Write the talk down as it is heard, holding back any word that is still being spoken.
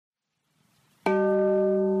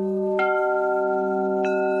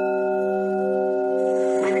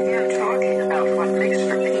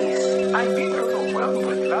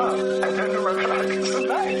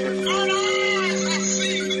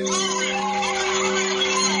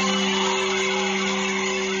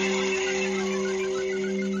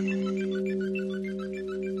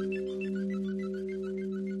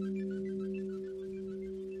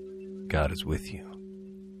God is with you.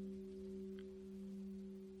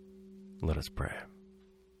 Let us pray.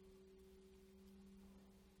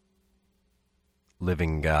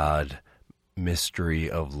 Living God, mystery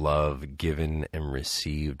of love given and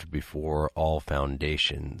received before all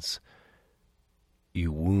foundations,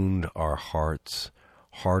 you wound our hearts,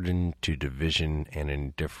 hardened to division and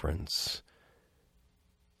indifference.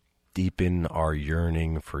 Deepen our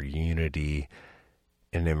yearning for unity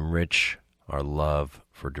and enrich our love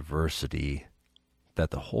for diversity, that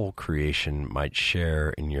the whole creation might share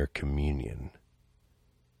in your communion.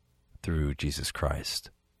 Through Jesus Christ.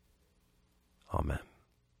 Amen.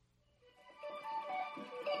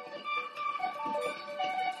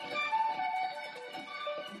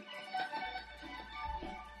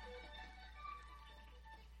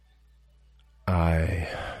 I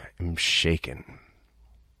am shaken.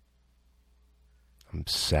 I'm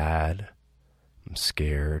sad. I'm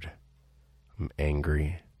scared. I'm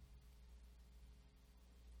angry.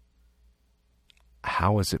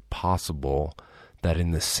 How is it possible that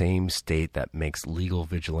in the same state that makes legal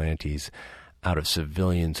vigilantes out of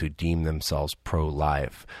civilians who deem themselves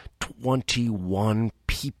pro-life, 21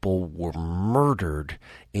 people were murdered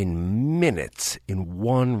in minutes in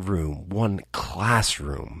one room, one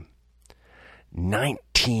classroom?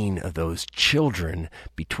 19 of those children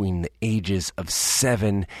between the ages of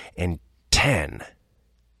 7 and 10.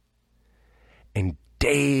 And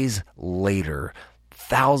days later,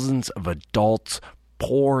 thousands of adults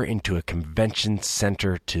pour into a convention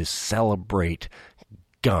center to celebrate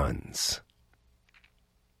guns.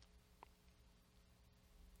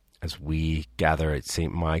 As we gather at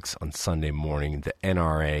St. Mike's on Sunday morning, the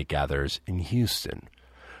NRA gathers in Houston.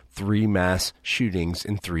 3 mass shootings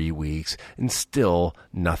in 3 weeks, and still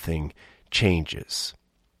nothing changes.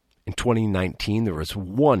 In 2019, there was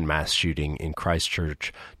 1 mass shooting in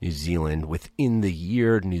Christchurch, New Zealand. Within the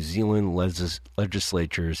year, New Zealand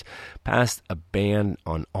legislatures passed a ban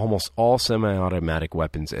on almost all semi-automatic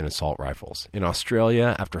weapons and assault rifles. In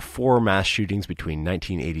Australia, after 4 mass shootings between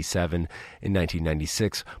 1987 and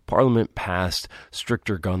 1996, Parliament passed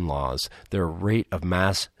stricter gun laws. Their rate of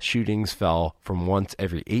mass shootings fell from once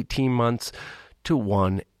every 18 months to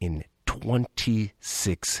 1 in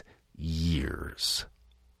 26 years.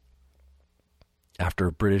 After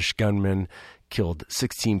a British gunman killed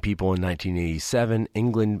 16 people in 1987,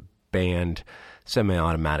 England banned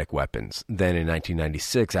semi-automatic weapons. Then in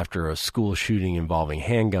 1996, after a school shooting involving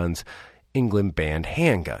handguns, England banned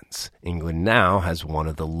handguns. England now has one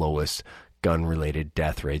of the lowest gun-related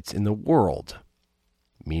death rates in the world.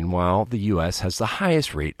 Meanwhile, the U.S. has the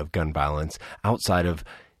highest rate of gun violence outside of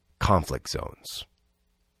conflict zones.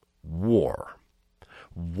 War.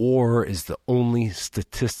 War is the only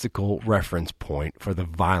statistical reference point for the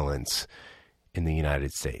violence in the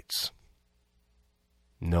United States.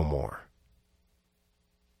 No more.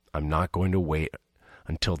 I'm not going to wait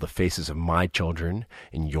until the faces of my children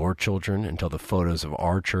and your children, until the photos of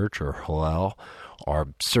our church or Hillel are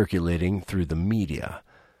circulating through the media.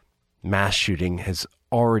 Mass shooting has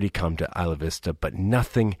already come to Isla Vista, but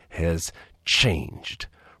nothing has changed.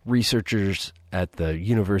 Researchers at the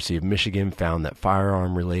University of Michigan found that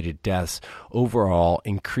firearm-related deaths overall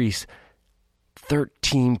increased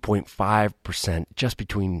 13.5% just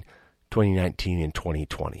between 2019 and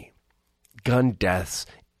 2020. Gun deaths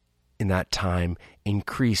in that time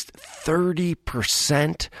increased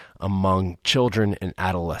 30% among children and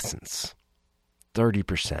adolescents.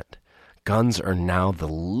 30%. Guns are now the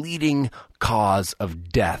leading cause of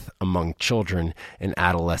death among children and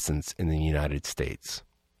adolescents in the United States.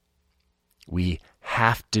 We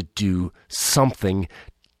have to do something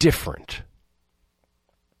different.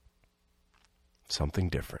 Something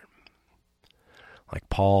different. Like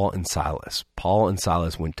Paul and Silas. Paul and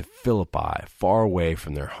Silas went to Philippi, far away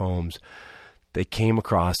from their homes. They came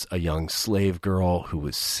across a young slave girl who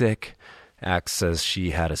was sick. Acts says she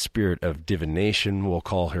had a spirit of divination. We'll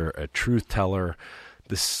call her a truth teller.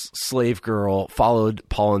 This slave girl followed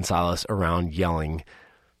Paul and Silas around yelling,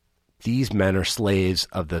 "These men are slaves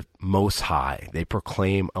of the Most High. They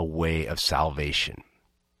proclaim a way of salvation."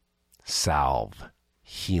 Salve,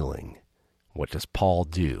 healing. What does Paul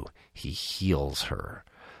do? He heals her.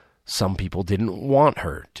 Some people didn't want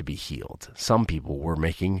her to be healed. Some people were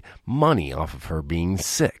making money off of her being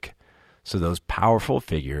sick. So those powerful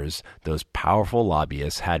figures, those powerful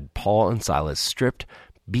lobbyists had Paul and Silas stripped,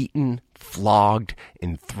 beaten, flogged,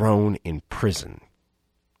 and thrown in prison.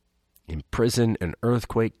 In prison, an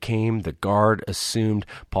earthquake came. The guard assumed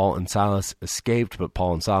Paul and Silas escaped, but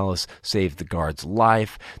Paul and Silas saved the guard's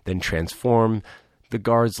life, then transformed the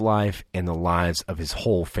guard's life and the lives of his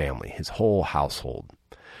whole family, his whole household.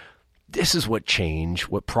 This is what change,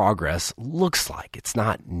 what progress looks like. It's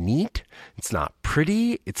not neat. It's not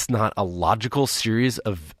pretty. It's not a logical series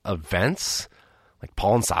of events. Like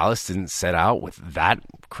Paul and Silas didn't set out with that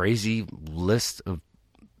crazy list of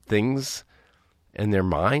things in their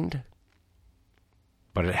mind.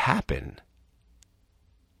 But it happened.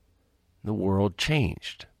 The world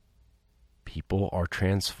changed. People are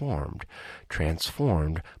transformed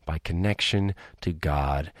by connection to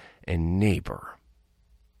God and neighbor.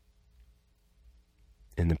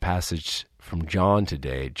 In the passage from John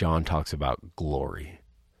today, John talks about glory,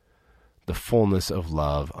 the fullness of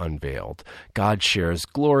love unveiled. God shares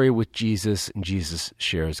glory with Jesus, and Jesus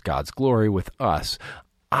shares God's glory with us.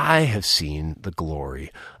 I have seen the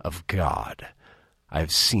glory of God.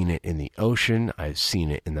 I've seen it in the ocean. I've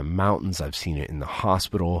seen it in the mountains. I've seen it in the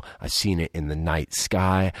hospital. I've seen it in the night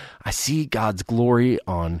sky. I see God's glory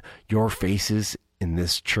on your faces in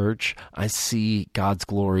this church. I see God's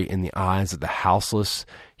glory in the eyes of the houseless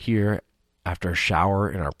here after a shower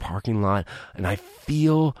in our parking lot. And I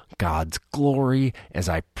feel God's glory as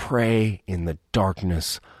I pray in the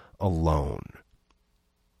darkness alone.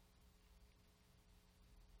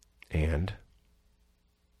 And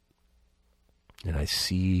I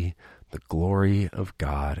see the glory of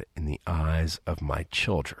God in the eyes of my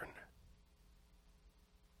children.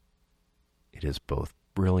 It is both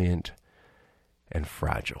brilliant and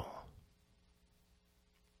fragile.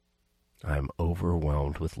 I am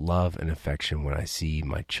overwhelmed with love and affection when I see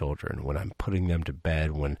my children, when I'm putting them to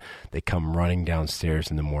bed, when they come running downstairs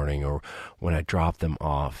in the morning, or when I drop them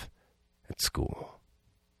off at school.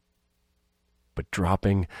 But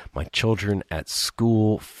dropping my children at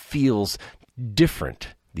school feels different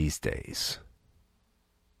these days.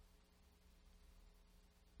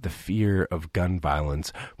 The fear of gun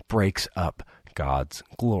violence breaks up God's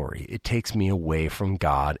glory. It takes me away from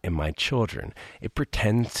God and my children. It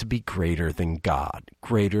pretends to be greater than God,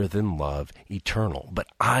 greater than love eternal. But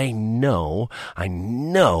I know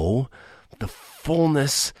the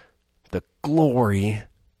fullness, the glory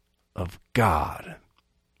of God.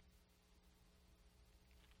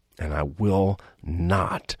 And I will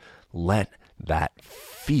not let that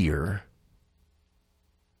fear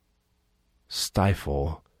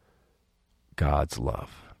stifle God's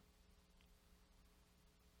love.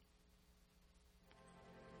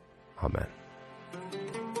 Amen.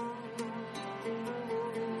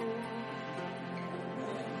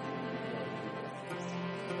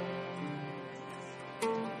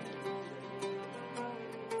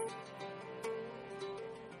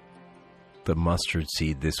 The mustard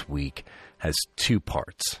seed this week has two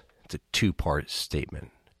parts. It's a two-part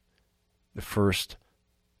statement. The first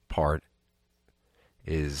part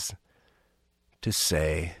is to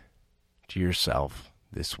say to yourself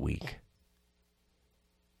this week,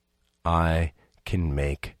 I can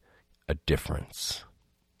make a difference.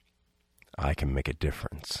 I can make a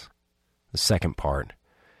difference. The second part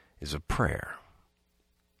is a prayer.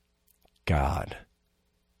 God,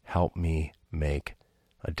 help me make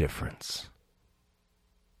a difference.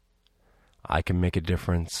 I can make a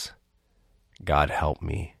difference. God, help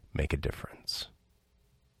me make a difference.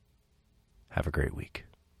 Have a great week.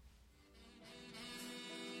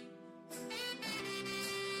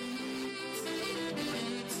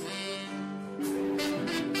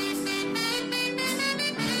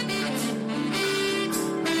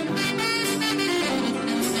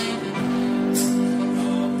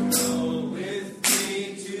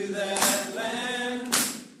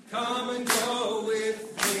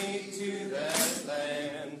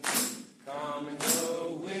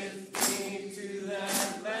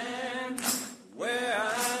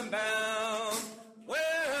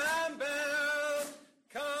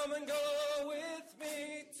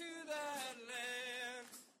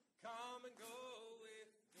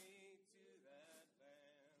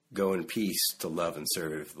 Go in peace to love and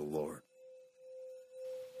serve the Lord.